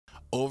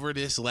over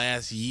this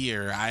last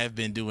year, I have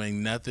been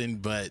doing nothing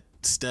but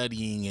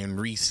studying and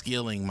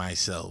reskilling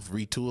myself,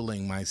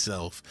 retooling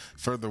myself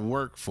for the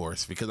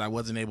workforce because I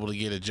wasn't able to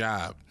get a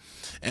job.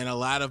 And a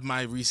lot of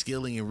my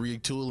reskilling and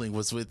retooling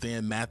was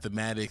within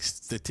mathematics,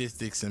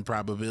 statistics, and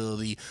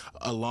probability,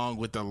 along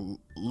with the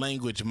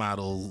language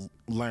model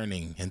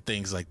learning and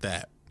things like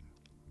that.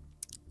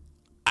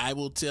 I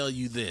will tell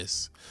you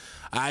this.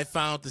 I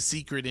found the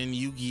secret in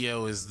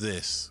Yu-Gi-Oh! Is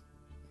this.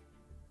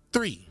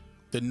 3.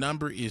 The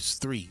number is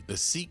 3. The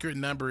secret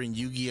number in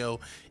Yu-Gi-Oh!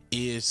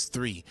 Is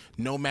 3.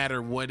 No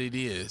matter what it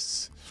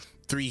is.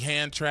 3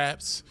 hand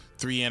traps,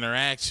 3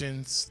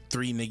 interactions,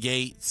 3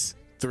 negates,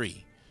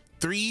 3.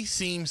 3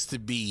 seems to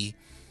be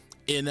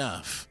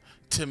enough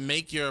to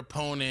make your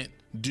opponent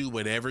do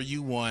whatever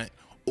you want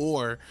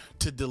or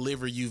to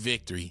deliver you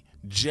victory.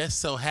 Just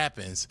so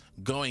happens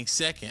going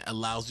second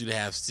allows you to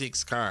have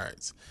 6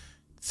 cards.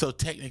 So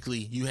technically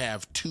you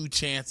have 2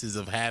 chances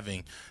of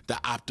having the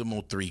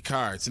optimal 3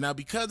 cards. Now,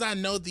 because I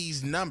know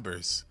these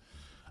numbers,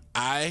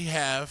 I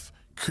have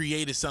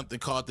created something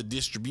called the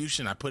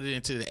distribution. I put it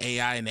into the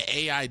AI, and the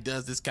AI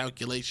does this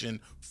calculation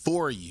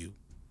for you.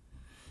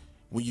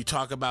 When you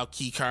talk about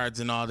key cards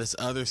and all this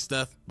other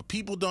stuff, but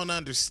people don't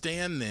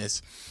understand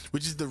this,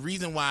 which is the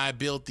reason why I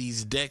built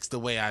these decks the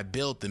way I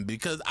built them,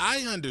 because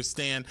I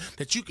understand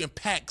that you can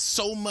pack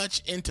so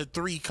much into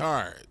 3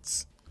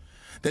 cards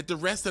that the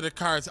rest of the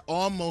cards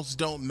almost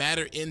don't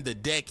matter in the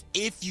deck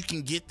if you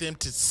can get them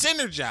to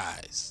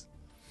synergize.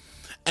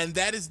 And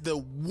that is the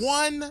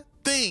one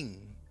thing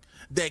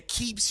that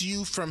keeps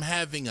you from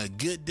having a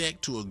good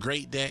deck to a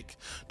great deck.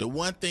 The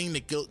one thing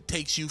that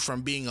takes you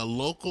from being a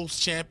locals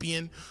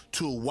champion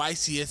to a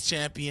YCS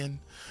champion.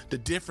 The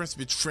difference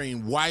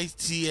between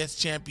YCS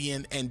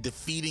champion and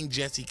defeating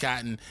Jesse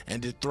Kotton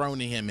and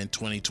dethroning him in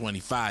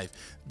 2025.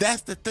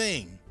 That's the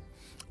thing.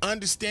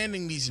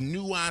 Understanding these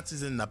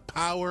nuances and the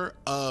power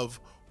of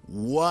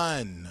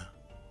 1.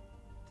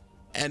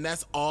 And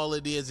that's all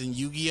it is in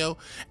Yu-Gi-Oh!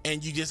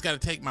 And you just got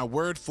to take my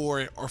word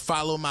for it or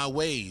follow my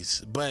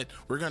ways. But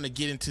we're going to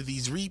get into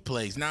these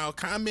replays. Now, a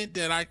comment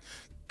that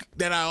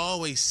I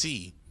always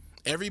see,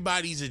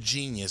 everybody's a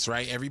genius,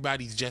 right?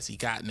 Everybody's Jesse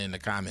Kotton in the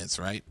comments,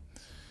 right?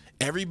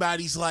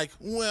 Everybody's like,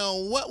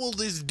 well, what will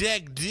this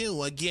deck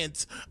do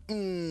against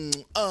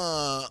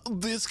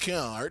this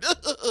card?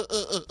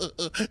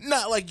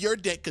 Not like your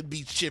deck could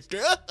beat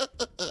Shifter.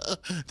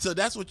 So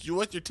that's what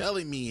you're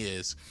telling me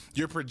is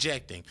you're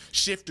projecting.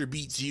 Shifter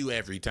beats you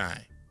every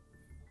time.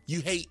 You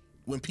hate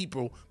when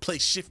people play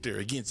Shifter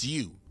against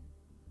you,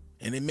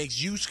 and it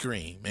makes you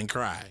scream and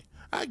cry.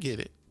 I get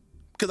it,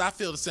 because I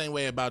feel the same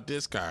way about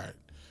this card,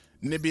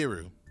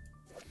 Nibiru.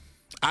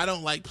 I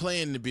don't like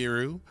playing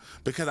Nibiru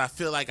because I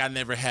feel like I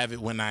never have it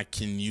when I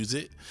can use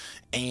it.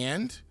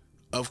 And,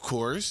 of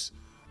course,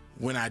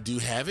 when I do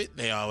have it,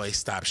 they always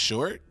stop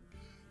short.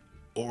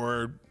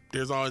 Or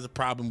there's always a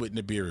problem with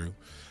Nibiru.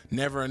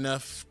 Never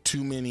enough,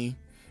 too many.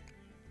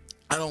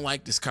 I don't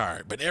like this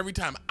card. But every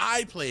time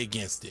I play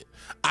against it,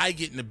 I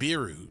get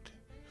Nibiru'd.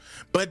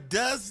 But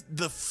does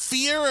the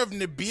fear of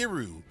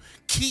Nibiru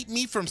keep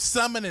me from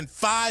summoning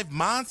 5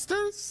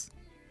 monsters?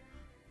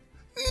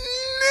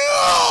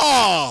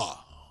 No!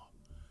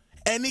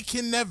 And it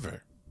can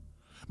never,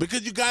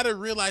 because you got to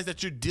realize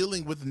that you're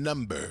dealing with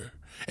number.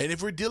 And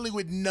if we're dealing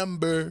with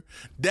number,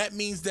 that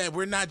means that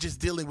we're not just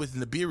dealing with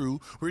Nibiru,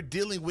 we're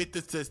dealing with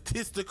the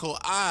statistical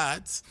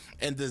odds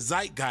and the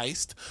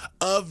zeitgeist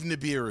of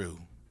Nibiru.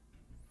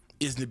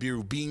 Is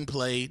Nibiru being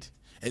played?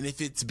 And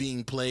if it's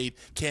being played,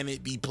 can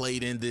it be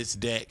played in this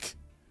deck?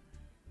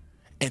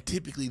 And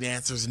typically the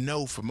answer is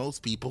no for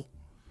most people.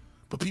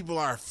 But people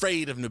are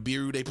afraid of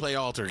Nibiru. They play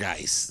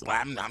Altergeist.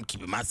 Well, I'm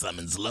keeping my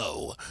summons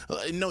low.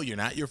 No, you're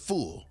not. You're a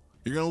fool.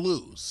 You're going to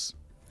lose.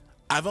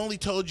 I've only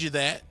told you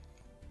that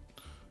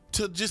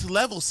to just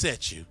level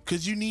set you,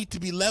 because you need to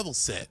be level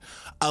set.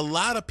 A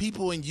lot of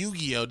people in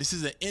Yu-Gi-Oh! This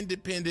is an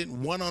independent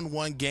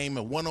one-on-one game,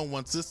 a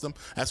one-on-one system.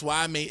 That's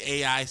why I made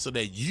AI, so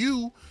that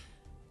you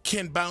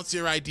can bounce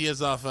your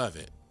ideas off of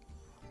it.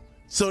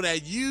 So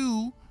that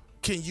you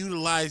can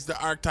utilize the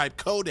archetype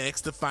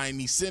codex to find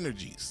these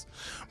synergies.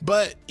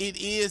 But it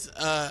is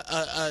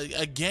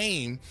a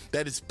game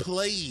that is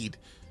played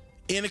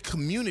in a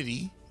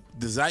community,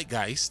 the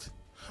zeitgeist,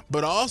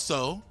 but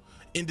also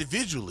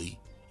individually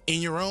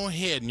in your own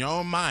head, in your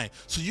own mind.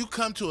 So you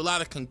come to a lot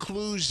of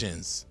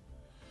conclusions.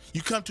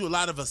 You come to a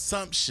lot of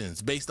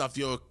assumptions based off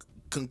your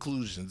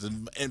conclusions,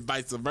 and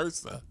vice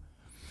versa.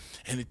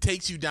 And it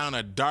takes you down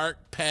a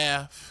dark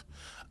path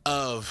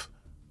of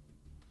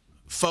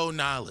faux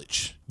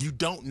knowledge. You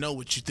don't know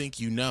what you think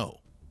you know.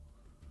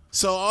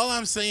 So all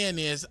I'm saying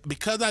is,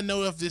 because I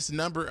know of this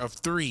number of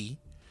 3,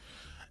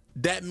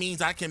 that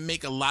means I can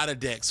make a lot of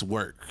decks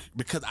work,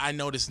 because I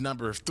know this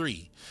number of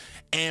 3.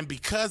 And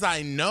because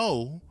I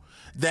know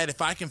that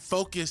if I can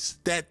focus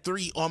that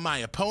 3 on my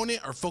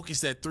opponent or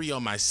focus that 3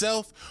 on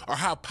myself, or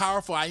how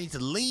powerful I need to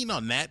lean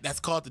on that, that's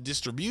called the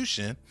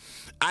distribution,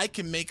 I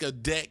can make a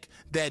deck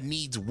that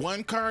needs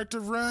 1 card to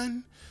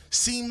run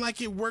seem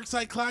like it works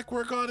like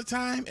clockwork all the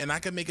time, and I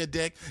can make a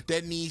deck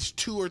that needs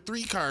 2 or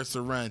 3 cards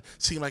to run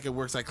seem like it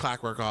works like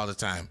clockwork all the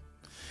time.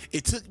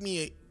 It took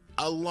me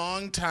a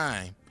long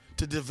time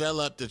to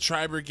develop the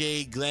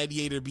Tri-Brigade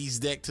Gladiator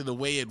Beast deck to the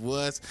way it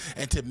was,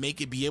 and to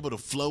make it be able to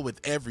flow with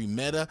every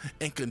meta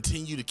and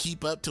continue to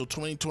keep up till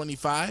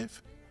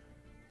 2025.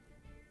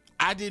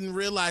 I didn't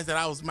realize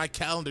that my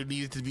calendar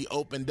needed to be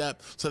opened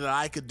up so that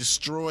I could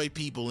destroy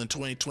people in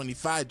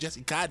 2025.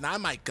 Jesse Kotton, I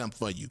might come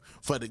for you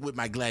with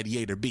my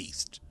Gladiator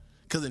Beast.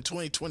 Because in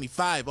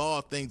 2025,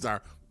 all things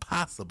are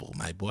possible,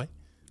 my boy.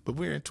 But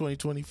we're in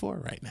 2024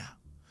 right now.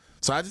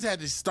 So I just had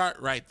to start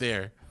right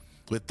there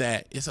with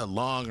that. It's a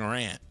long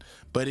rant,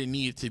 but it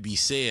needed to be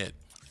said.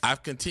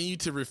 I've continued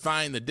to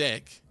refine the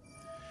deck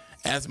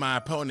as my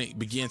opponent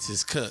begins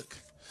his cook.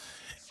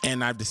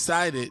 And I've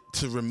decided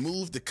to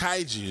remove the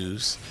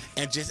kaijus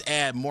and just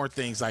add more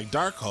things like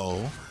Dark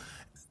Hole,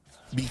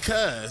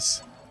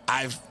 because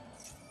I've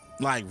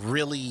like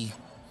really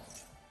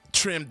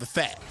trimmed the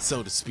fat,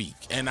 so to speak.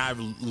 And I've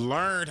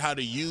learned how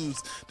to use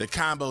the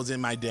combos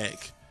in my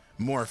deck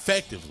more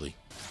effectively.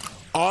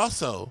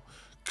 Also,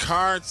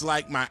 cards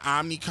like my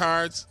Omni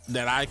cards,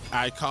 that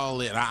I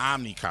call it an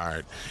Omni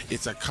card.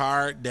 It's a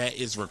card that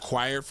is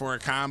required for a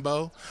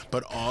combo,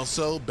 but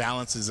also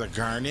balances a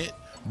garnet,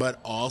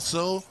 but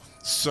also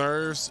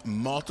serves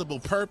multiple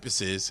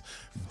purposes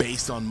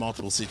based on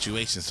multiple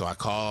situations. So I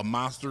call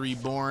Monster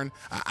Reborn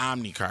an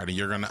Omni card, and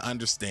you're going to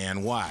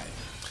understand why.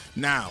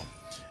 Now,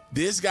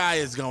 this guy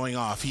is going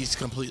off. He's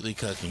completely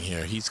cooking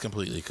here. He's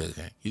completely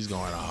cooking. He's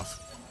going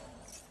off.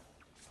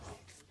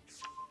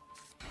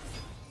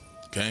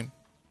 Okay.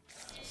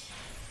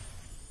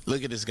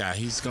 Look at this guy.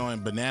 He's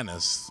going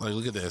bananas. Like,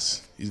 look at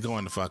this. He's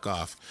going the fuck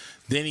off.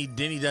 Then he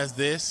does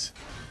this.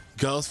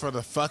 Goes for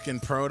the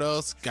fucking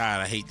Protos. God,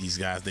 I hate these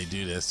guys. They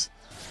do this.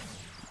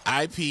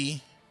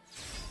 IP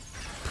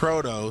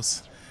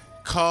Protos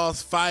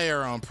calls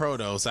fire on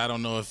Protos. I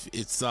don't know if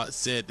it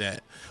said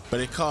that,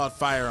 but it called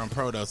fire on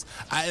Protos.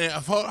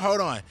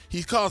 Hold on.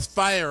 He calls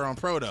fire on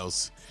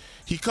Protos.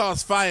 He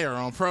calls fire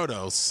on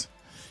Protos.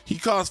 He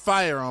calls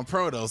fire on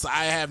Protos.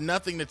 I have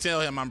nothing to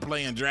tell him I'm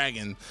playing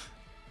Dragon,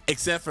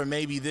 except for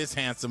maybe this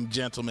handsome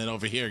gentleman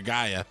over here,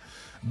 Gaia.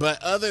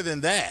 But other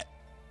than that,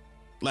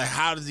 like,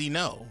 how does he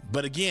know?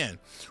 But again,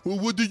 well,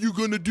 what are you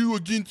gonna do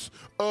against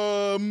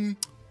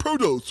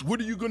Protos? What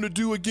are you gonna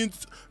do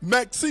against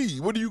Maxi?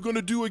 What are you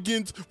gonna do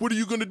against? What are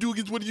you gonna do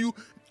against? What do you?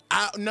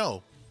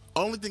 No.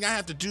 Only thing I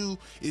have to do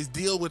is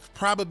deal with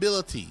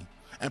probability,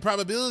 and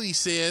probability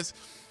says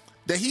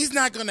that he's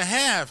not gonna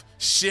have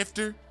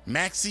Shifter,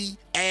 Maxi,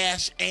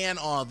 Ash, and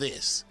all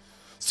this.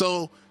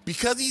 So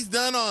because he's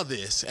done all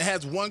this and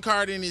has 1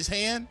 card in his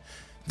hand,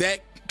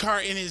 that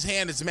card in his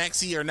hand is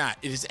Maxi or not,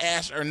 it is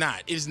Ash or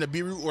not, it is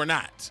Nibiru or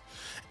not,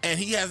 and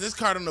he has this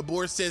card on the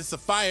board says it's a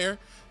fire,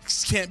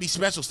 can't be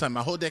special summon.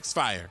 My whole deck's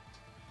fire.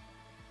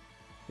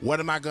 What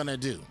am I gonna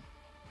do?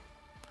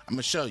 I'm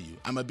gonna show you.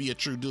 I'm gonna be a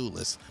true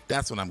duelist.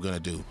 That's what I'm gonna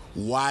do.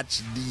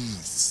 Watch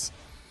these.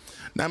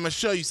 Now I'm gonna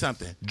show you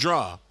something.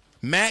 Draw.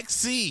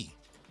 Maxi.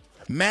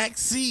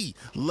 Maxi.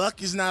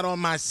 Luck is not on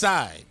my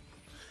side.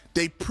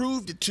 They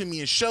proved it to me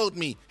and showed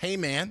me, hey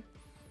man,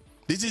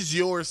 this is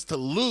yours to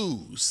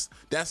lose.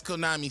 That's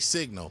Konami's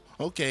signal.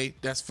 Okay,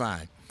 that's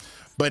fine.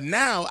 But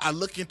now I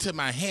look into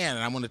my hand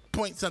and I want to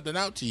point something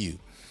out to you.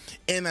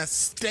 In a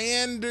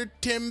standard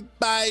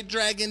Tempai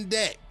Dragon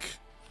deck,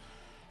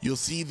 you'll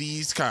see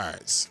these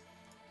cards.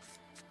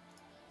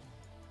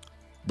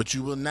 But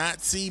you will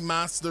not see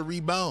Monster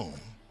Reborn.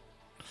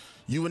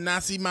 You will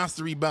not see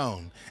Monster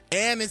Reborn.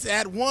 And it's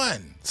at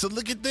 1. So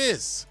look at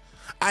this.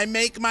 I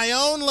make my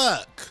own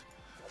luck.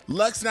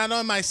 Luck's not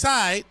on my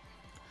side.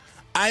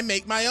 I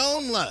make my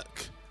own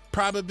luck.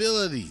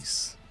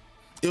 Probabilities.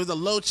 It was a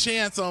low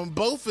chance on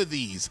both of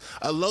these.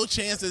 A low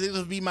chance that it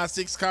would be my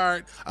 6th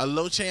card. A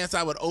low chance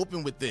I would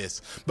open with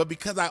this. But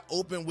because I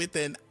open with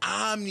an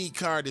Omni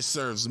card, it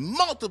serves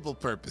multiple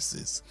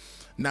purposes.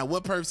 Now,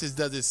 what purposes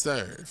does it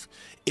serve?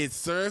 It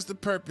serves the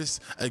purpose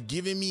of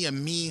giving me a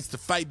means to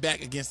fight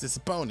back against this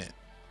opponent.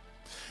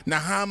 Now,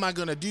 how am I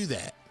going to do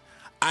that?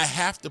 I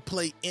have to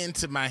play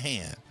into my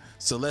hand.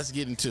 So let's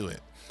get into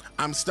it.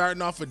 I'm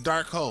starting off with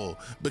Dark Hole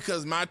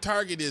because my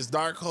target is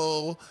Dark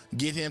Hole,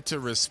 get him to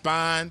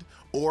respond,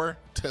 or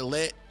to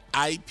let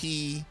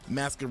IP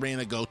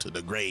Masquerena go to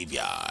the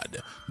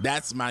graveyard.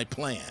 That's my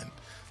plan.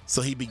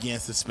 So he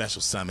begins to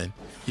special summon.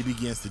 He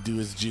begins to do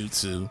his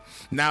jutsu.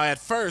 Now at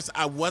first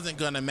I wasn't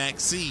gonna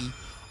max C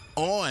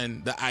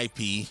on the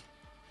IP,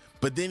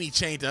 but then he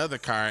changed the other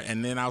card,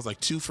 and then I was like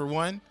 2 for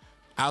 1.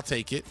 I'll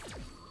take it.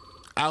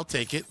 I'll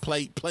take it.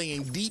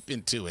 Playing deep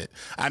into it.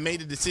 I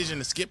made a decision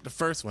to skip the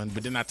first one,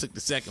 but then I took the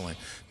second one.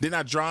 Then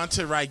I draw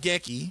into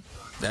Raigeki.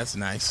 That's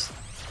nice.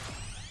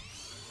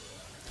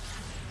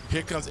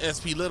 Here comes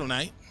SP Little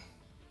Knight.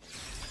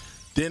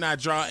 Then I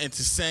draw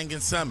into Sangan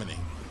Summoning.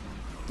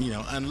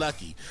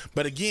 unlucky.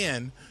 But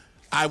again,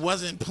 I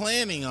wasn't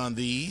planning on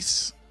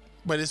these,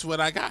 but it's what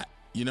I got.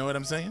 You know what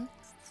I'm saying?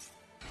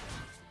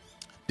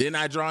 Then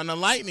I draw in a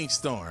lightning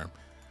storm.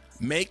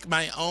 Make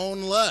my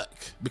own luck,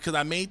 because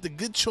I made the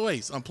good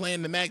choice on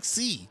playing the Max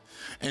C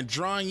and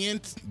drawing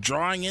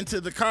into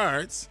the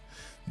cards.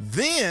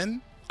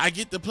 Then I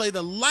get to play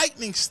the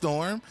lightning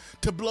storm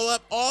to blow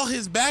up all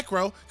his back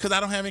row because I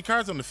don't have any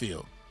cards on the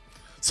field.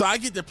 So I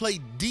get to play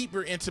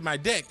deeper into my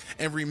deck.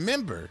 And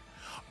remember,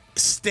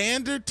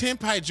 standard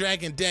Tenpai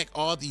Dragon deck,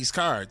 all these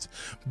cards,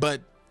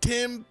 but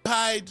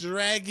Tenpai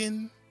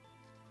Dragon,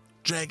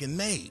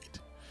 Dragionmaid,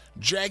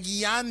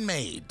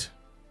 Dragionmaid,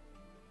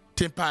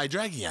 Tenpai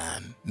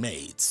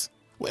Dragionmaids,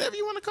 whatever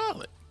you want to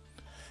call it,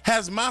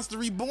 has Monster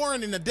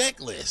Reborn in the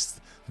deck list.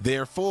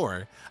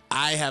 Therefore,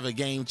 I have a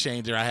game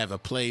changer. I have a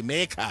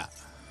playmaker.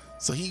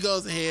 So he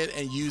goes ahead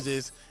and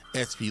uses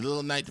SP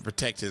Little Knight to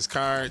protect his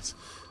cards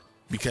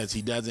because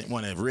he doesn't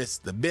want to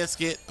risk the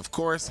biscuit. Of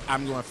course,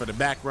 I'm going for the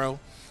back row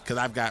because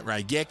I've got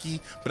Raigeki,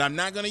 but I'm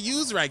not going to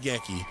use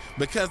Raigeki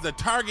because the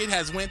target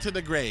has went to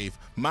the grave.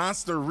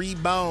 Monster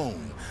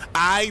Rebone.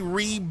 I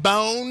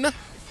rebone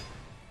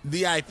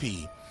the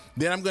IP.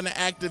 Then I'm going to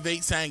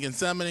activate Sanguine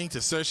Summoning to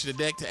search the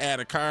deck to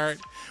add a card.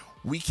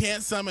 We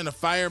can't summon a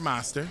fire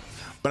monster,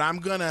 but I'm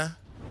going to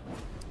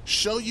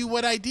show you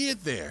what I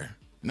did there.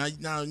 Now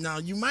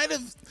you might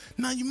have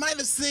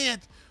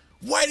said,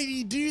 why did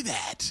he do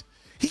that?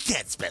 He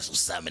can't special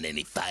summon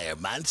any fire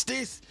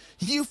monsters.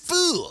 You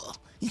fool.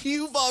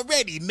 You've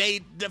already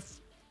made the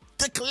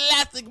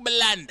classic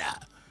Belanda.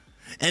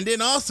 And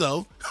then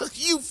also,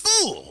 you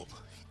fool.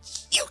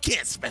 You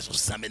can't special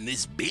summon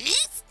this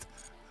beast.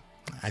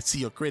 I see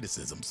your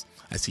criticisms.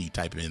 I see you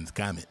typing in the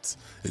comments.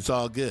 It's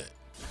all good.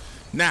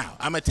 Now,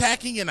 I'm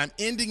attacking and I'm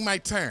ending my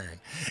turn.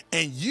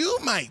 And you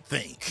might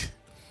think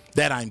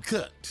that I'm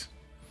cooked,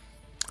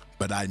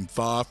 but I'm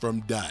far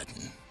from done.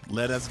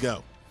 Let us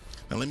go.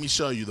 Now, let me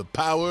show you the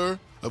power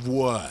of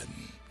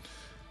one.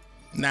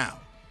 Now,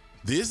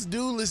 this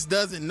duelist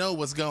doesn't know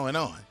what's going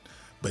on,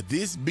 but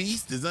this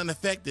beast is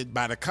unaffected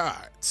by the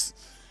cards.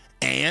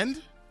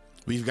 And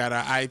we've got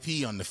our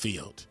IP on the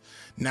field.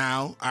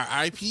 Now,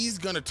 our IP is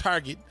going to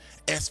target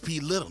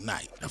SP Little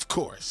Knight, of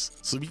course,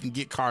 so we can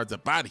get cards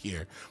up out of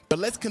here. But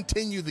let's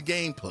continue the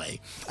gameplay.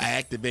 I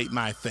activate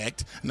my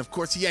effect, and of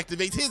course he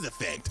activates his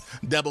effect,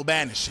 Double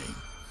Banishing.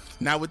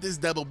 Now with this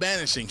Double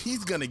Banishing,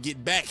 he's going to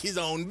get back his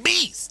own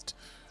beast.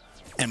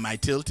 Am I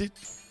tilted?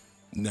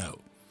 No,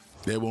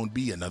 there won't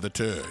be another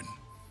turn.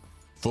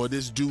 For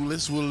this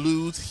duelist will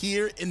lose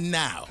here and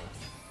now.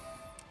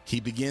 He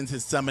begins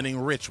his summoning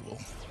ritual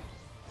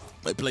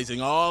by placing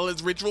all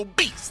his ritual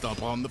beasts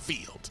upon the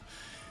field.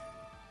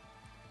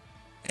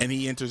 And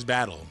he enters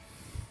battle.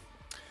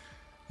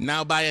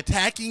 Now by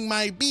attacking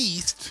my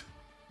beast,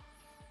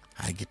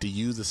 I get to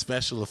use a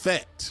special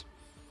effect.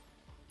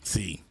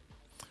 See,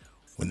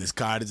 when this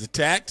card is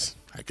attacked,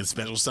 I can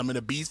special summon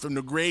a beast from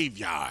the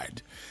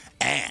graveyard.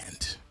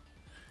 And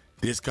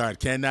this card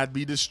cannot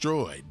be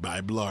destroyed by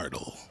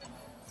Blardle.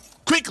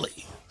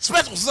 Quickly,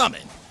 special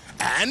summon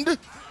and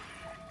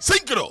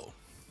synchro.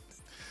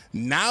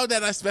 Now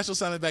that I special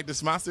summon back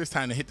this monster, it's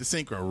time to hit the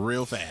synchro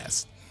real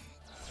fast.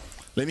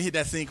 Let me hit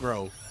that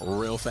synchro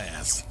real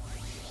fast.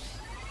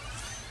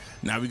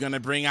 Now we're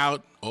gonna bring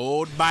out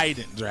old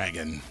Bident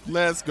Dragon.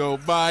 Let's go,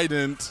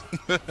 Bident.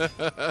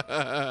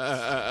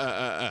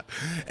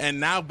 And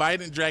now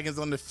Bident Dragon's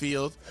on the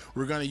field.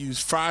 We're gonna use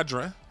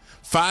Fadra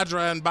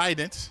and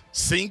Bident.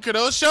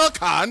 Synchro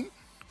Shokan.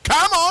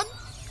 Come on,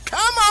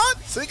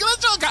 Synchro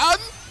Shokan.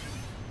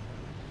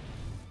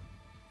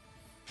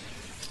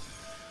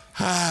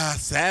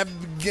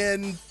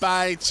 Sabgen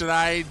by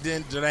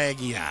Trident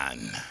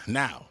Dragon.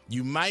 Now,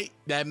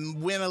 that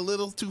went a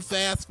little too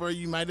fast for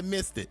you, might have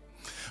missed it.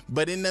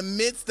 But in the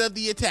midst of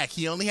the attack,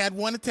 he only had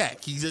one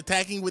attack. He's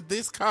attacking with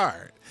this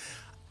card.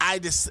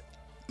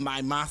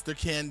 My monster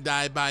can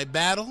die by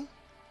battle.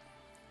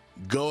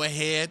 Go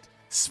ahead,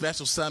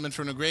 special summon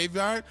from the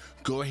graveyard.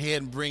 Go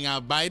ahead and bring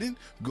out Biden.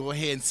 Go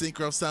ahead and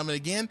synchro summon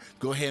again.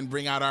 Go ahead and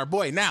bring out our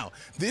boy. Now,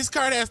 this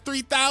card has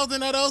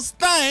 3,000 of those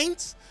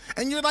things.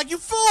 And you're like, you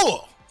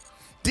fool.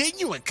 Didn't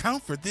you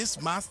account for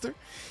this monster?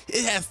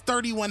 It has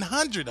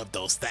 3,100 of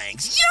those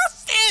things.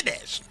 You're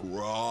finished.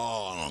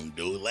 Wrong,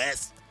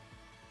 Duelist.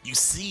 You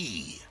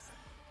see,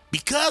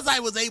 because I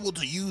was able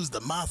to use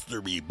the Monster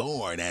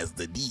Reborn as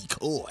the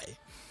decoy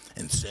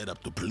and set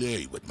up the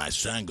play with my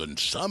Sanguine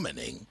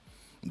Summoning,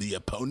 the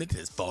opponent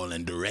has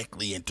fallen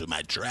directly into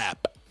my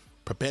trap.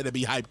 Prepare to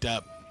be hyped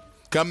up.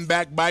 Come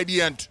back,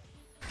 Bident.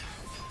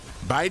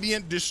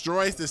 Bident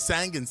destroys the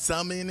Sanguine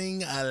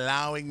Summoning,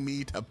 allowing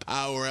me to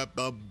power up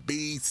a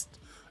beast.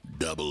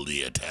 Double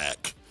the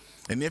attack.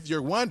 And if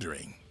you're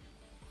wondering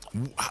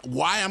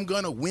why I'm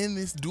going to win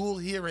this duel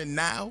here and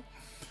now,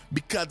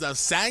 because of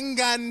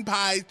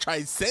Sanganpai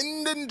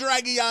Transcendent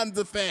Dragon's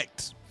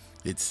effect.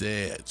 It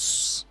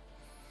says,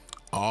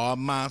 all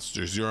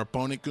monsters your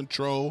opponent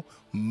control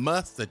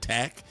must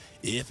attack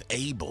if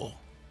able,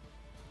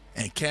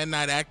 and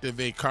cannot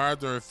activate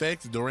cards or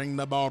effects during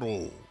the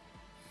battle.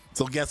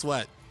 So guess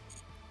what?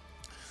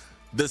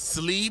 The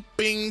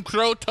sleeping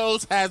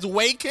Protos has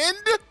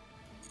wakened,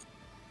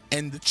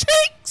 and the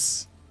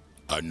cheeks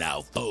are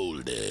now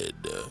folded.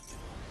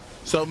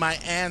 So my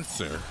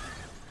answer,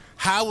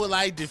 how will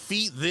I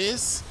defeat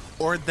this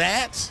or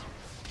that?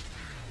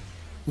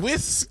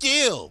 With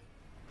skill,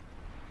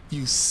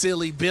 you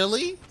silly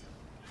Billy.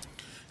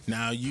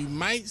 Now you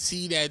might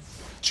see that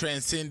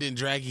Transcendent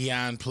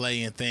Dragon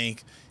play and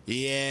think,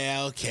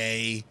 yeah,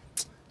 okay,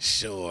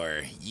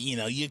 sure, you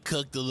know, you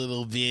cooked a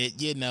little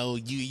bit, you know,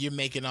 you're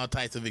making all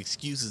types of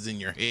excuses in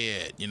your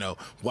head, you know,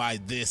 why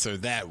this or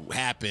that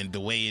happened the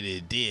way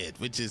it did,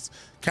 which is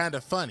kind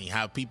of funny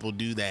how people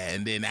do that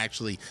and then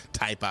actually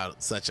type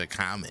out such a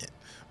comment.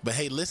 But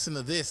hey, listen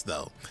to this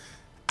though.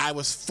 I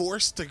was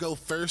forced to go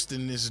first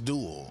in this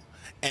duel,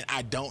 and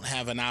I don't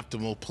have an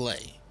optimal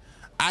play.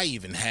 I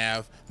even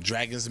have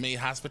Dragionmaids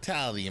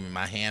Hospitality in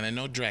my hand and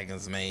no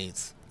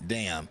Dragionmaids.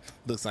 Damn,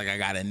 looks like I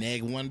got a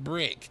neg 1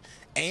 brick.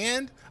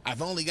 And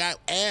I've only got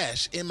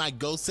Ash in my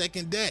go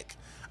second deck.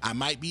 I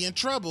might be in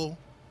trouble.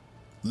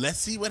 Let's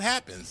see what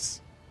happens.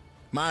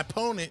 My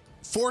opponent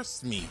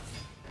forced me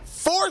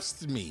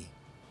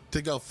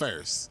to go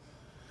first.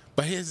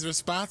 But his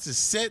response is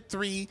set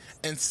 3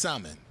 and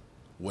summon.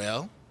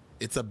 Well,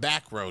 it's a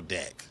back row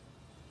deck.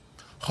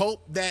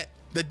 Hope that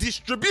the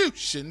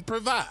distribution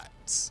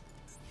provides.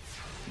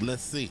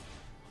 Let's see.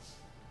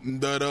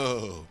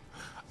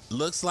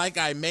 Looks like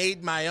I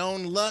made my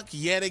own luck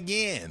yet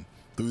again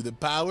through the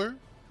power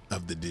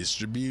of the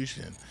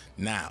distribution.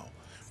 Now,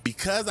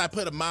 because I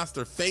put a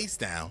monster face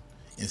down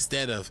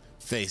instead of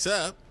face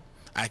up,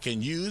 I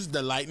can use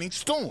the lightning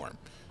storm.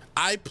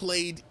 I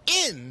played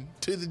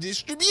into the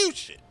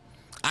distribution.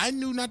 I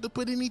knew not to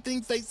put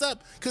anything face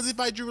up because if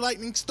I drew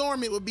lightning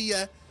storm, it would be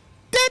a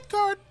dead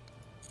card.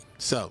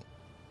 So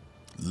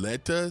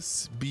let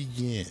us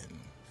begin.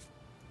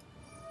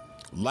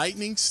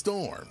 Lightning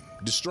storm,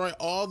 destroy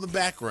all the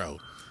back row.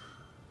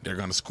 They're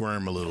gonna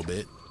squirm a little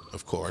bit,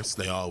 of course,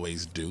 they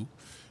always do.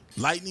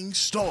 Lightning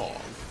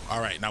storm. All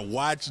right, now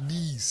watch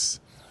these.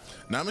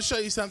 Now I'm gonna show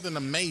you something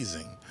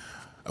amazing.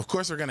 Of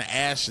course, we're gonna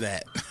ash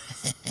that.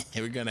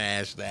 We're gonna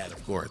ash that,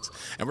 of course.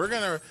 And we're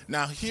gonna,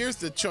 now here's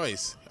the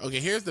choice. Okay,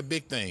 here's the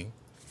big thing.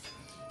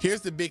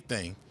 Here's the big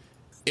thing.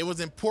 It was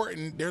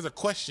important, there's a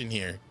question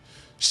here.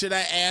 Should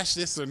I ash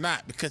this or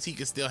not? Because he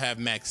could still have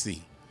Max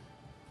C.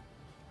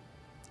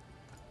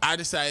 I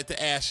decided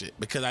to ash it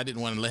because I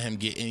didn't want to let him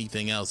get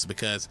anything else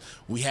because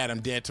we had him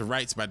dead to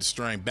rights by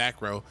destroying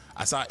back row.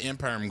 I saw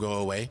Imperm go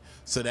away.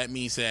 So that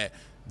means that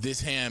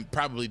this hand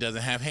probably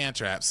doesn't have hand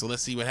traps. So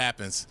let's see what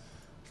happens.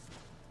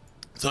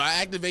 So I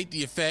activate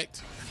the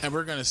effect and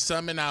we're gonna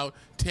summon out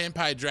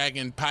Tenpai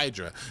Dragon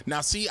Pydra.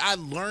 Now see, I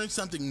learned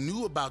something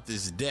new about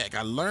this deck.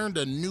 I learned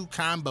a new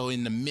combo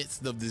in the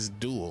midst of this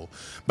duel.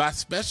 By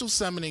special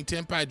summoning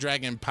Tenpai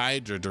Dragon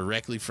Pydra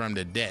directly from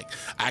the deck,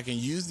 I can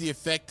use the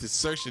effect to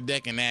search the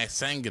deck and add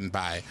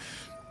Sangenbai.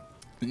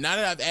 Now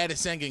that I've added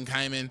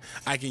Sangenkaimen,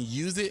 I can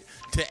use it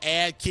to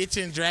add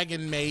Kitchen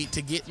Dragionmaid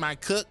to get my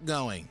cook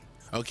going.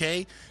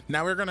 Okay,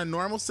 now we're gonna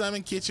normal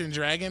summon Kitchen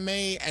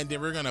Dragionmaid and then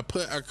we're gonna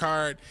put a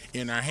card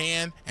in our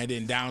hand and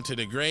then down to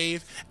the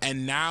grave,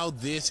 and now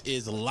this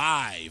is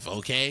live.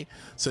 Okay,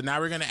 so now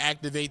we're gonna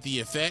activate the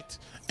effect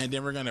and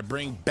then we're gonna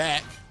bring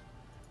back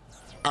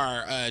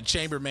our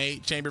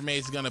Chambermaid.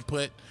 Chambermaid's gonna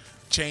put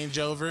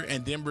changeover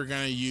and then we're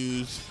gonna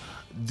use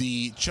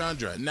the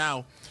Chandra.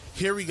 Now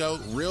here we go,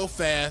 real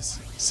fast,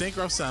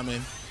 synchro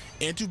summon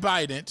into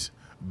Bident.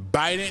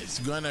 Bident's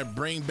gonna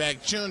bring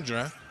back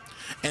Chandra.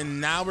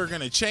 And now we're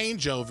gonna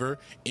change over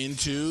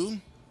into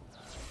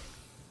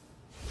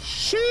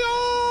Shio.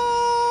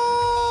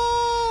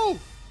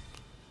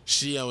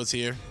 Shio is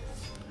here.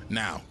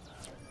 Now,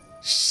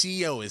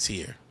 Shio is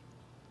here.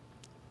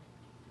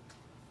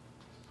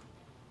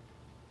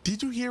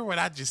 Did you hear what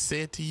I just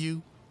said to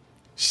you?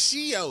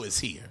 Shio is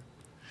here.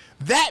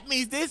 That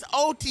means this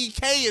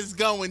OTK is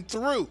going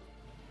through.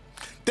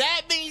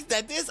 That means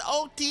that this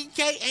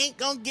OTK ain't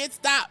gonna get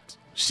stopped.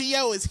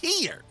 Shio is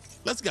here.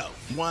 Let's go.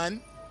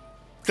 1.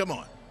 Come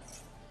on.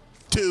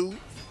 2.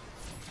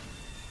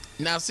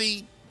 Now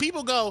see,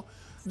 people go,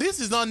 this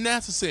is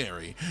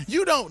unnecessary.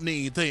 You don't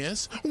need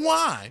this.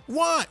 Why?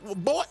 Why?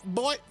 Well,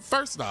 boy,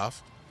 first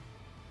off,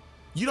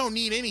 you don't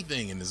need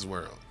anything in this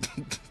world.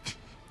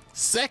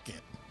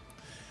 Second,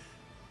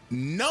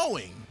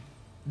 knowing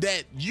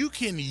that you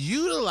can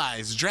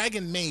utilize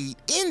Dragionmaid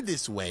in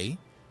this way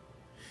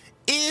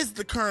is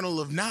the kernel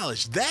of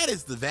knowledge. That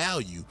is the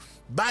value.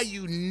 By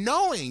you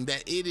knowing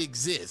that it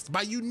exists,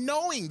 by you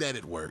knowing that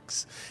it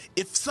works,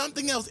 if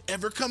something else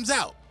ever comes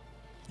out,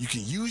 you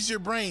can use your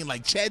brain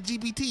like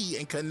ChatGPT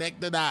and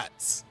connect the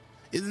dots.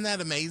 Isn't that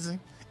amazing?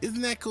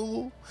 Isn't that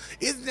cool?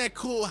 Isn't that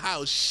cool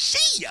how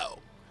Shio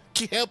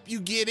can help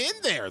you get in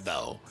there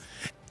though?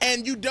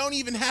 And you don't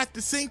even have to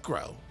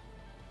synchro.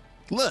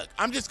 Look,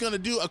 I'm just gonna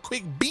do a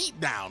quick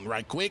beat down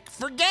right quick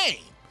for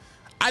game.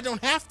 I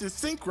don't have to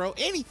synchro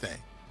anything.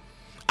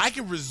 I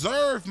can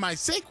reserve my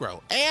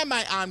synchro and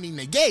my omni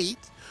negate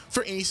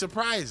for any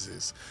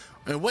surprises.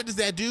 And what does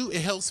that do?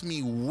 It helps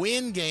me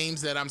win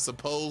games that I'm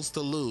supposed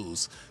to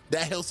lose.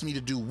 That helps me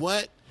to do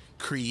what?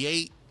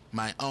 Create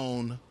my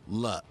own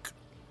luck.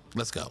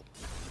 Let's go.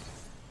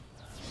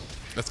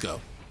 Let's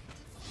go.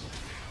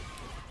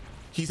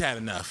 He's had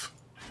enough.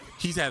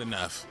 He's had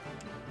enough.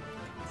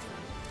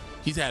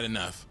 He's had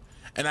enough.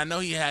 And I know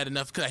he had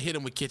enough because I hit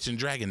him with Kitchen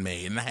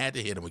Dragionmaid, and I had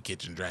to hit him with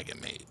Kitchen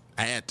Dragionmaid.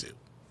 I had to.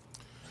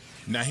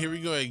 Now here we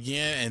go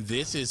again, and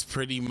this is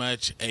pretty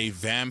much a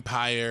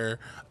vampire,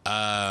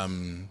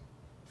 not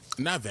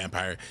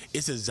vampire.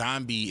 It's a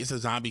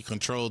zombie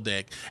control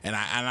deck, and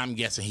I'm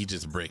guessing he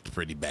just bricked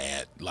pretty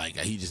bad. Like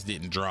he just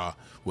didn't draw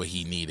what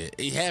he needed.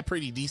 It had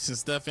pretty decent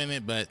stuff in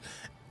it, but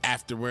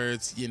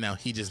afterwards, you know,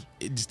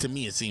 to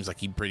me it seems like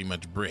he pretty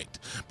much bricked.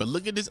 But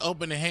look at this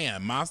opening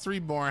hand, Monster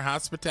Reborn,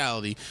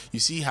 Hospitality. You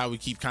see how we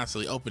keep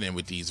constantly opening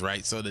with these,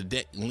 right? So the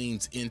deck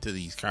leans into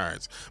these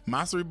cards.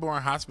 Monster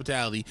Reborn,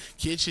 Hospitality,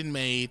 Kitchen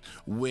Maid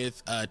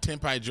with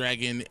Tenpai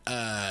Dragon,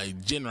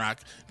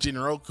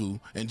 Jinroku,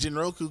 and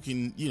Jinroku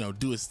can, you know,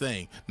 do his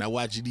thing. Now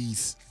watch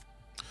these.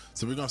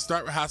 So we're gonna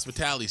start with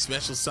Hospitality,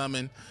 special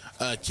summon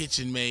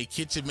Kitchen Maid.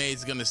 Kitchen Maid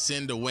is gonna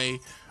send away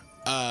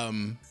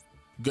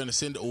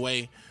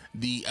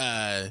the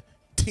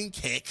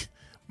Tinkek,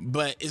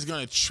 but it's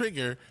going to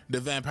trigger the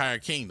Vampire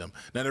Kingdom.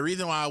 Now the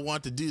reason why I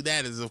want to do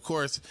that is, of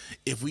course,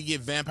 if we get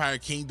Vampire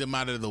Kingdom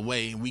out of the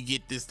way and we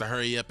get this to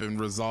hurry up and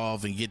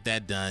resolve and get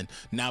that done,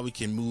 now we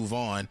can move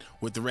on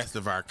with the rest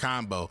of our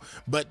combo.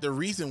 But the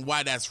reason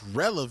why that's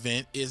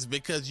relevant is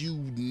because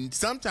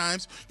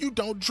sometimes you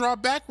don't draw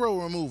back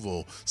row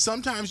removal.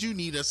 Sometimes you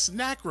need a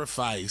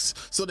sacrifice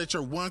so that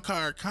your one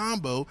card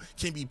combo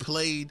can be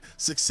played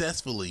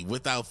successfully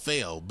without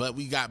fail. But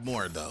we got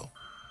more though.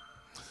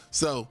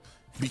 So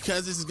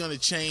because this is going to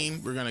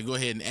chain, we're going to go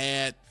ahead and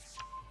add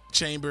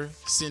chamber,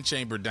 send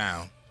chamber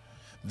down.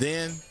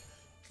 Then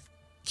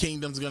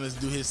Kingdom's going to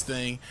do his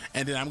thing,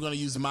 and then I'm going to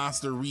use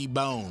monster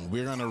rebone.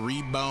 We're going to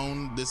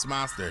rebone this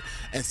monster.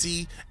 And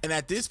see, and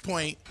at this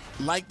point,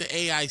 like the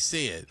AI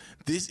said,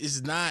 this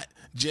is not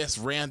just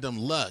random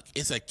luck.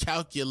 It's a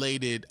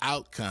calculated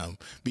outcome.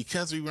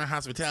 Because we run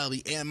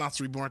Hospitality and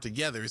Monster Reborn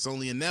together, it's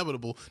only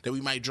inevitable that we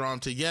might draw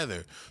them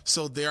together.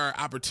 So there are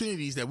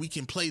opportunities that we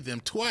can play them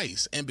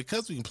twice. And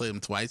because we can play them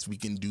twice, we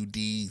can do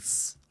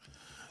these.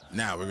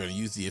 Now we're going to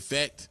use the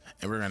effect,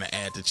 and we're going to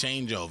add the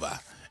changeover.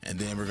 And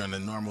then we're going to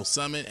normal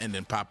summon and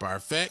then pop our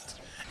effect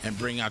and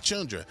bring out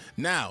Chundra.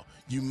 Now,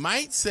 you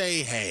might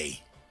say,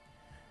 hey,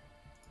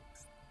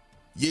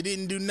 you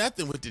didn't do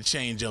nothing with the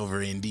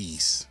changeover in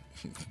these.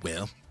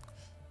 Well,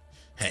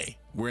 hey,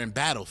 we're in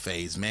battle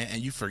phase, man,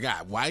 and you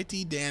forgot.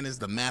 YTDan is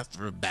the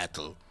master of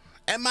battle.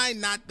 Am I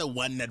not the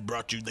one that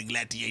brought you the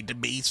gladiator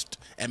beast?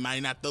 Am I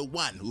not the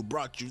one who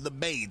brought you the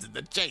maids in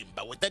the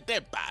chamber with the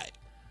Tenpai?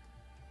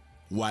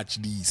 Watch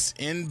these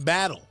in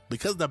battle.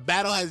 Because the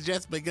battle has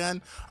just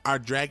begun, our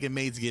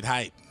Dragionmaids get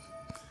hype.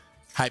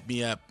 Hype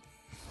me up.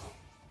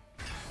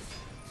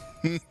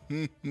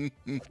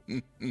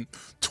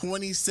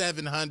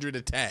 2,700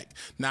 attack.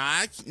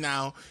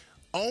 Now,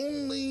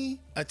 only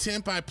a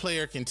Tenpai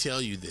player can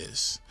tell you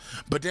this,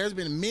 but there's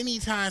been many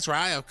times where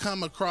I have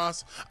come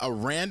across a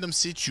random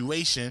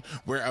situation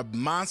where a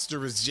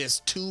monster is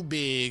just too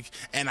big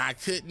and I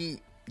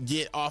couldn't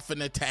get off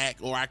an attack,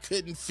 or I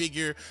couldn't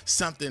figure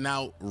something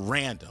out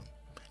random.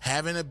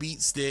 Having a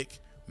beat stick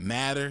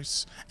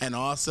matters, and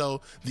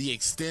also the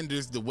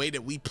extenders, the way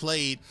that we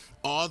played,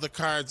 all the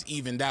cards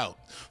evened out,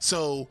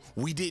 so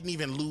we didn't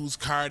even lose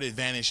card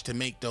advantage to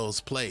make those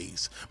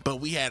plays, but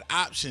we had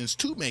options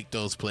to make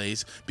those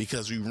plays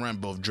because we run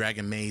both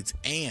Dragionmaids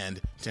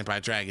and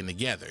Tenpai Dragon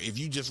together. If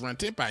you just run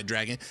Tenpai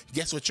Dragon,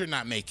 guess what you're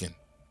not making?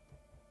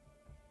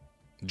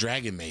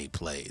 Dragionmaid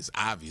plays,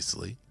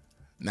 obviously.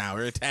 Now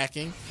we're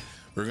attacking,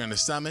 we're going to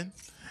summon,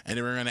 and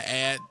then we're going to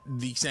add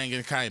the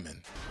Sangan Kaiman.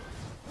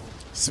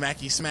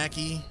 Smacky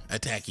smacky,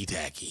 attacky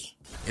tacky.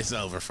 It's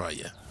over for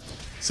you.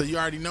 So you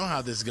already know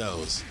how this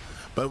goes.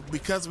 But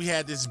because we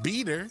had this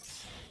beater,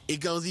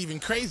 it goes even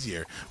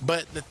crazier.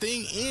 But the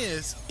thing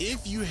is,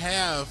 if you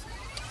have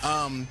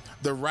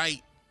the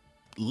right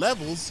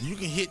levels, you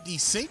can hit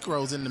these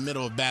synchros in the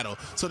middle of battle.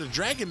 So the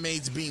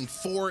Dragionmaids being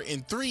 4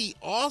 and 3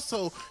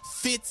 also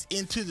fits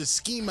into the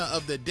schema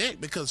of the deck,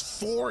 because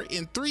 4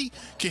 and 3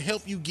 can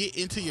help you get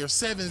into your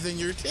 7s and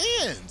your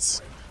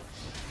 10s.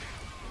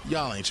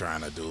 Y'all ain't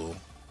trying to duel.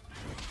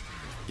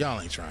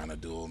 Y'all ain't trying to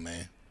duel,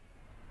 man.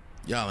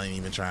 Y'all ain't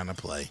even trying to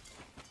play.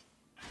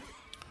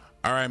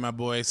 All right, my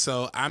boy.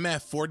 So I'm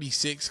at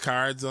 46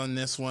 cards on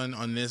this one,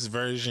 on this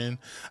version.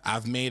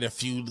 I've made a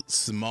few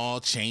small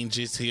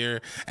changes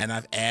here, and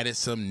I've added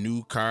some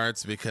new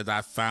cards because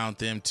I found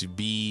them to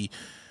be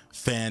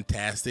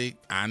fantastic,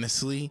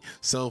 honestly.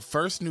 So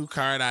first new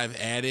card I've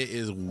added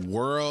is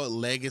World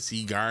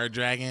Legacy Guard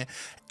Dragon.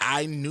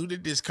 I knew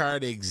that this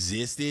card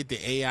existed. The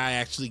AI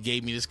actually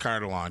gave me this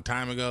card a long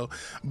time ago,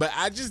 but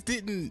I just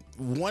didn't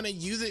want to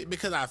use it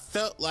because I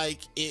felt like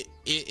it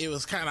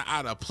was kind of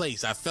out of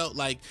place. I felt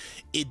like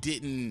it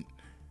didn't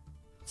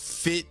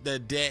fit the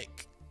deck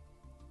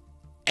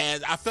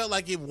And I felt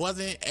like it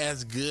wasn't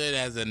as good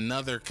as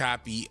another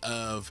copy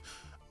of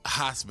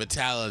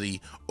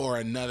Hospitality or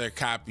another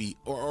copy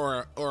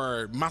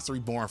or Monster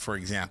Reborn, for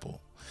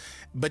example.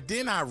 But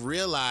then I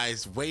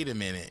realized, wait a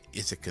minute,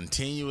 it's a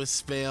continuous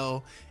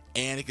spell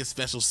and it can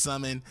special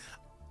summon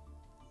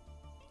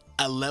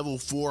a level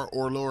 4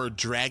 or lower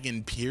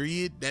dragon,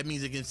 period. That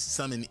means it can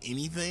summon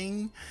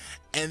anything.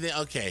 And then,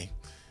 okay,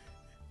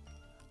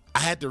 I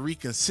had to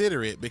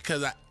reconsider it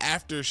because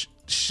after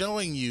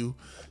showing you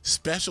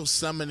special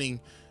summoning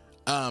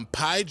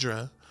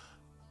Pydra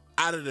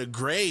out of the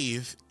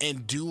grave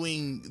and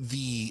doing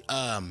the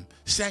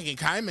second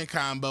Kaiman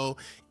combo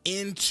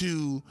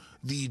into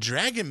the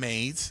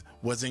Dragionmaids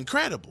was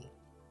incredible.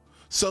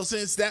 So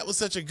since that was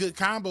such a good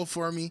combo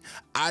for me,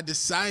 I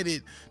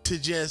decided to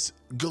just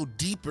go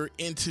deeper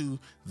into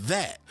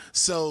that.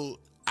 So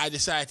I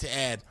decided to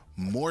add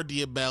more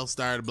Diabell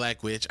Star the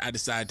Black Witch. I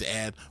decided to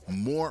add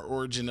more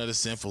Origin of the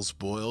Sinful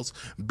Spoils,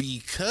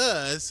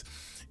 because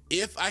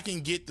if I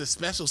can get the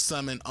special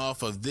summon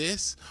off of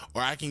this,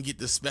 or I can get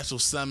the special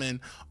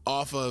summon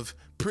off of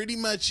pretty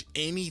much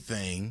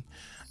anything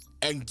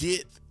and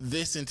get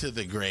this into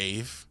the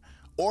grave,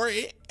 or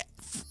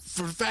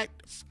for fact,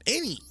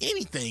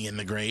 anything in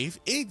the grave,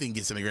 anything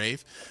gets in the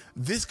grave,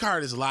 this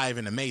card is live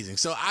and amazing.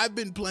 So I've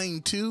been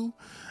playing 2,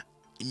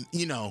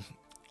 you know,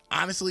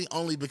 honestly,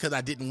 only because I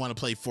didn't want to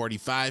play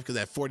 45, because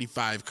at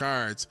 45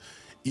 cards,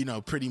 you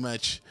know, pretty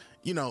much,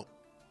 you know,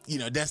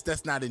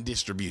 that's not in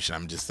distribution.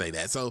 I'm just say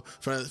that. So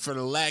for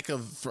the lack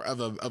of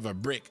a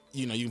brick,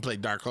 you know, you can play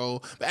Dark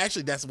Hole. But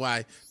actually, that's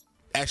why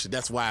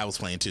I was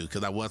playing 2,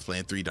 because I was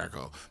playing 3 Dark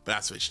Hole, but I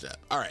switched up.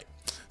 All right,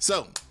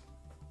 so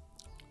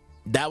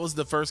that was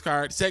the first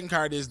card. Second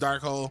card is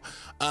Dark Hole.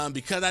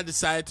 Because I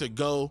decided to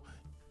go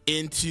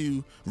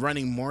into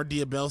running more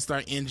Diabell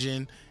Star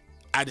engine,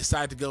 I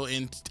decided to go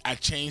in. I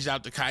changed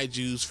out the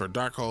kaijus for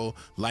Dark Hole,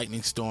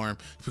 Lightning Storm,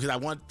 because I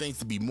want things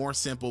to be more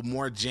simple,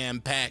 more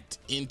jam-packed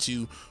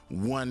into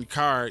one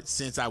card,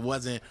 since I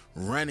wasn't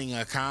running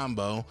a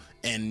combo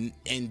and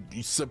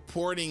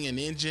supporting an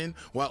engine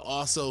while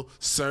also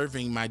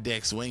serving my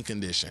deck's win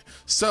condition.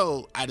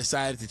 So I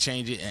decided to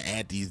change it and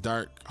add these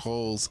Dark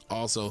Holes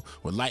also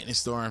with Lightning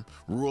Storm,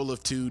 Rule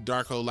of 2,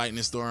 Dark Hole,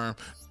 Lightning Storm,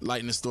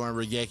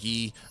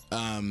 Regeki,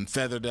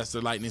 Feather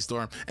Duster, Lightning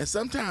Storm, and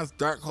sometimes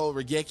Dark Hole,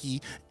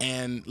 Regeki,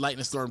 and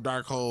Lightning Storm,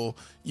 Dark Hole,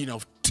 you know,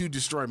 to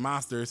destroy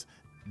monsters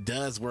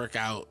does work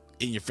out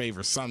in your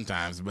favor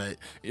sometimes, but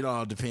it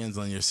all depends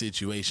on your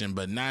situation.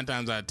 But 9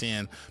 times out of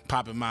 10,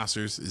 popping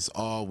monsters is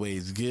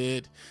always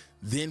good.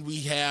 Then we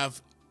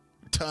have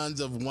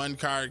tons of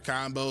 1-card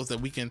combos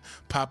that we can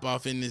pop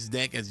off in this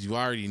deck, as you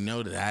already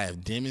know that I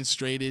have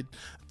demonstrated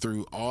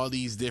through all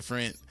these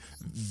different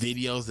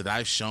videos that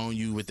I've shown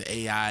you with the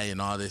AI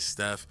and all this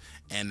stuff.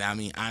 And I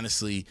mean,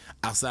 honestly,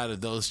 outside of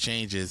those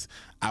changes,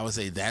 I would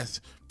say that's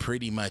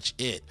pretty much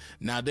it.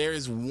 Now, there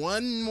is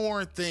one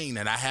more thing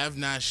that I have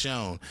not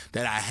shown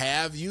that I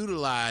have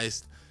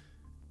utilized,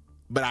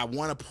 but I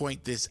want to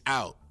point this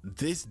out.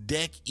 This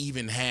deck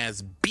even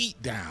has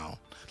beatdown.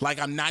 Like,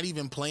 I'm not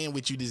even playing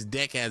with you. This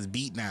deck has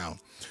beatdown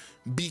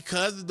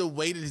because of the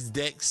way that this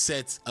deck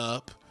sets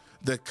up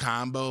the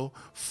combo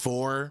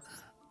for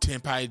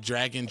Tenpai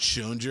Dragon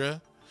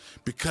Chundra.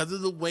 Because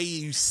of the way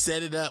you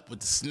set it up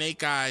with the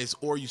Snake Eyes,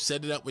 or you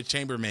set it up with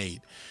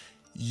Chambermaid,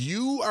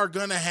 you are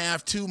gonna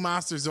have 2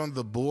 monsters on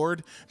the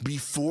board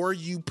before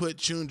you put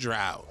Chundra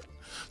out.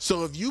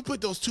 So if you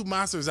put those 2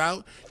 monsters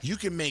out, you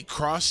can make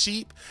Cross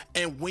Sheep,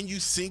 and when you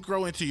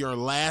synchro into your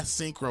last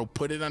synchro,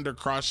 put it under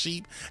Cross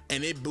Sheep,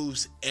 and it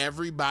boosts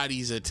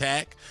everybody's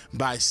attack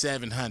by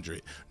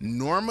 700.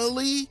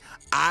 Normally,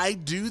 I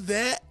do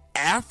that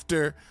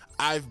after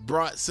I've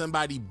brought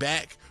somebody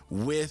back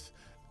with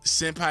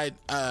Senpai,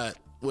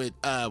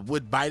 with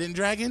Biden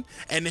Dragon,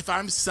 and if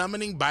I'm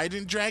summoning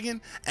Biden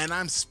Dragon and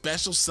I'm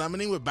special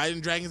summoning with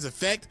Biden Dragon's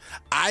effect,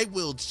 I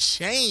will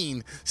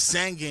chain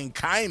Sangen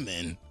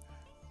Kaiman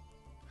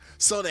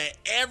so that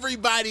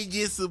everybody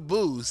gets a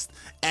boost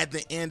at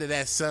the end of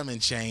that summon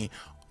chain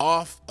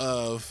off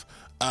of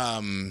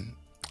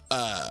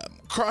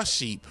Cross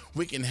Sheep,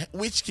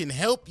 which can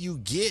help you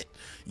get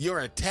your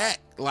attack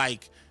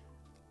like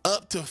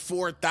up to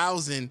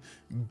 4,000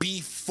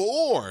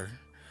 before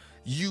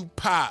you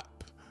pop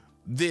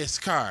this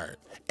card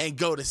and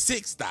go to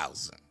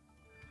 6,000.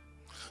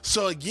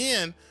 So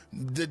again,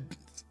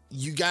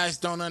 you guys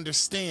don't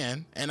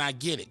understand, and I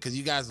get it, because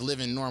you guys live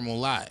in normal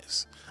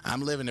lives.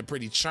 I'm living a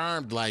pretty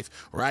charmed life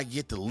where I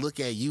get to look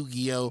at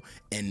Yu-Gi-Oh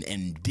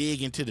and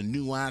dig into the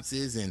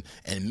nuances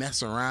and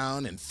mess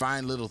around and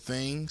find little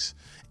things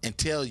and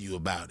tell you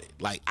about it.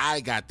 Like,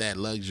 I got that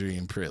luxury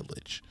and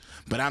privilege.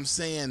 But I'm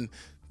saying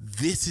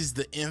this is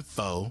the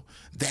info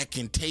that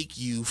can take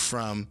you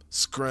from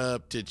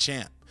scrub to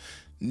champ.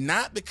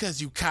 Not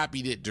because you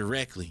copied it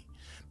directly,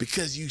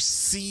 because you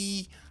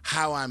see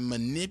how I'm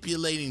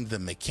manipulating the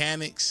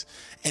mechanics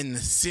and the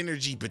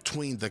synergy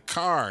between the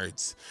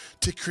cards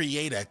to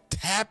create a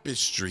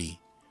tapestry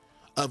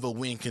of a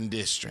win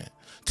condition.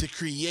 to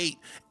create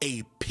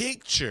a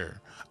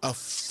picture, a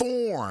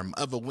form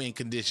of a win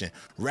condition,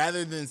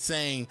 rather than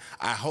saying,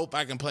 I hope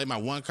I can play my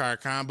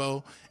 1-card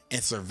combo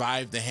and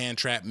survive the hand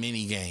trap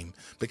mini game,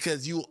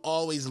 because you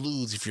always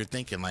lose if you're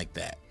thinking like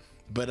that.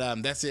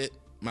 But that's it,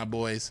 my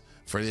boys,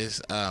 for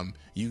this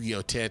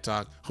Yu-Gi-Oh! TED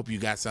Talk. Hope you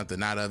got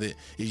something out of it.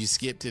 If you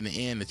skip to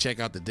the end to check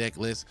out the deck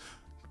list,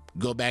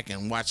 go back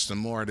and watch some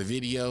more of the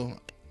video.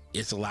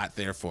 It's a lot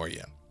there for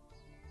you.